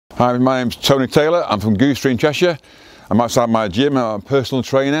Hi, my name's Tony Taylor. I'm from Goose Street in Cheshire. I'm outside my gym. I'm a personal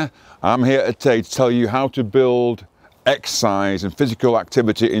trainer. I'm here today to tell you how to build exercise and physical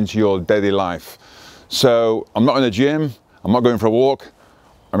activity into your daily life. So I'm not in the gym, I'm not going for a walk,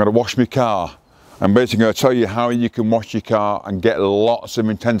 I'm going to wash my car. I'm basically going to tell you how you can wash your car and get lots of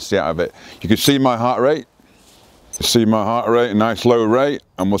intensity out of it. You can see my heart rate. See my heart rate, a nice low rate,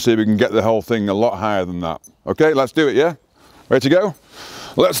 and we'll see if we can get the whole thing a lot higher than that. Okay, let's do it, yeah? Ready to go?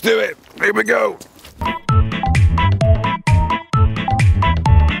 Let's do it. Here we go.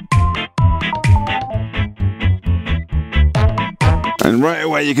 And right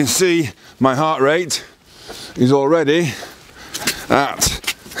away you can see my heart rate is already at,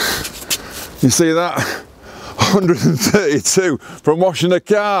 you see that? 132 from washing the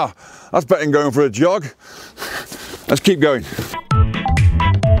car. That's better than going for a jog. Let's keep going.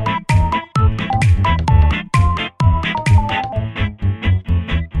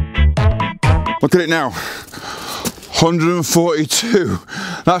 Look at it now, 142,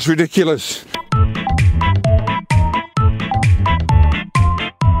 that's ridiculous.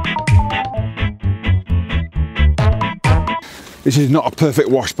 This is not a perfect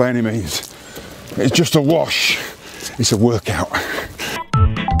wash by any means. It's just a wash, it's a workout.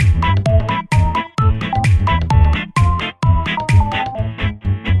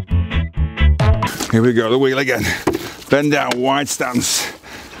 Here we go, the wheel again. Bend down, wide stance.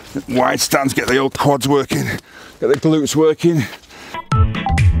 Wide stance, get the old quads working, get the glutes working.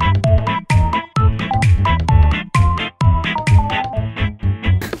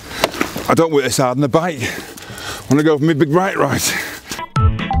 I don't work this hard on the bike. I want to go for my big right.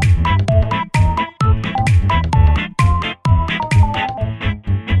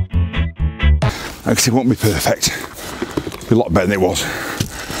 Actually, it won't be perfect. It'll be a lot better than it was.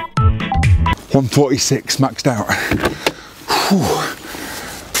 146 maxed out. Whew.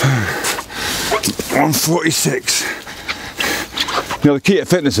 146. You know, the key to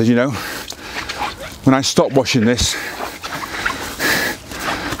fitness is, you know, when I stop washing this,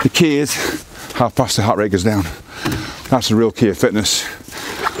 the key is how fast the heart rate goes down. That's the real key of fitness.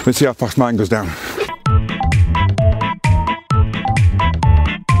 Let's see how fast mine goes down.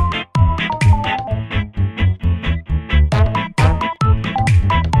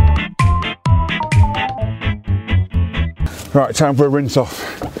 Right, time for a rinse off.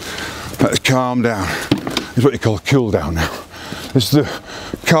 Let's calm down. This is what you call a cool down now. This is the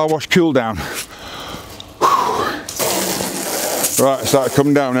car wash cool down. Right, start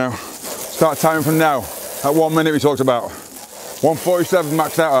coming down now. Start timing from now. At 1 minute we talked about. 147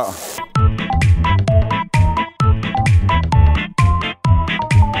 maxed out at.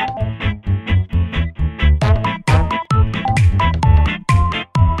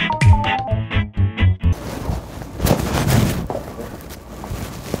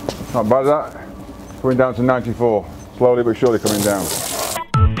 Not bad that. Coming down to 94. Slowly but surely coming down.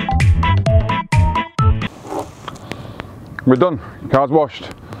 We're done. Car's washed.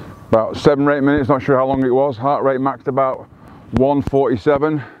 About 7 or 8 minutes, not sure how long it was. Heart rate maxed about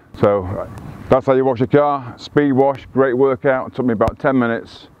 147. So that's how you wash your car. Speed wash, great workout. It took me about 10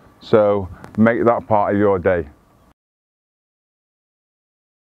 minutes. So make that part of your day.